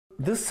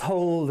This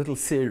whole little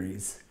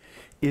series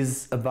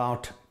is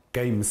about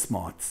game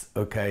smarts,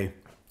 okay?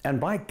 And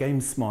by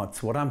game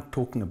smarts, what I'm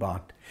talking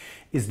about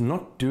is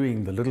not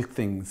doing the little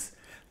things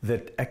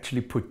that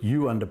actually put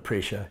you under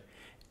pressure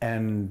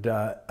and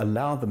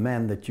allow the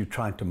man that you're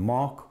trying to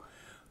mark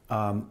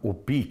or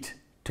beat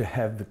to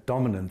have the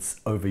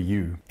dominance over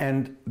you.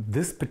 And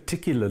this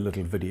particular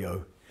little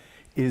video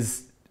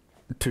is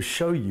to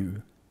show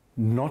you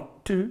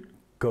not to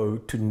go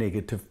to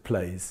negative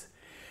plays.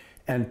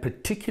 And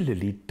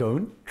particularly,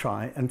 don't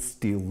try and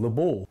steal the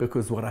ball,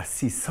 because what I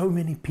see so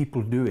many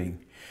people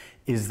doing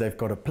is they've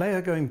got a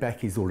player going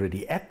back, he's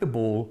already at the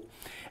ball,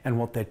 and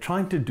what they're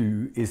trying to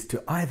do is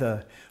to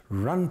either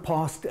run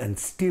past and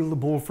steal the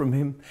ball from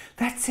him.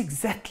 That's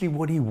exactly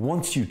what he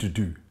wants you to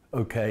do,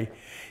 okay?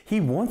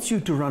 He wants you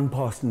to run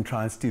past and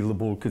try and steal the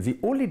ball, because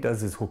all he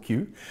does is hook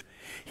you.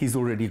 He's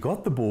already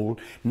got the ball.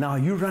 Now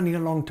you're running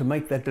along to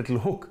make that little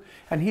hook,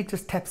 and he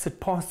just taps it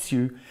past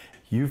you.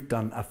 You've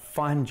done a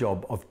fine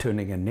job of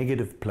turning a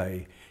negative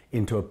play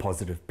into a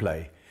positive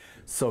play.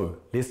 So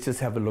let's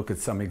just have a look at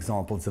some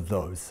examples of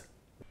those.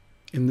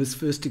 In this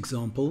first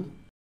example,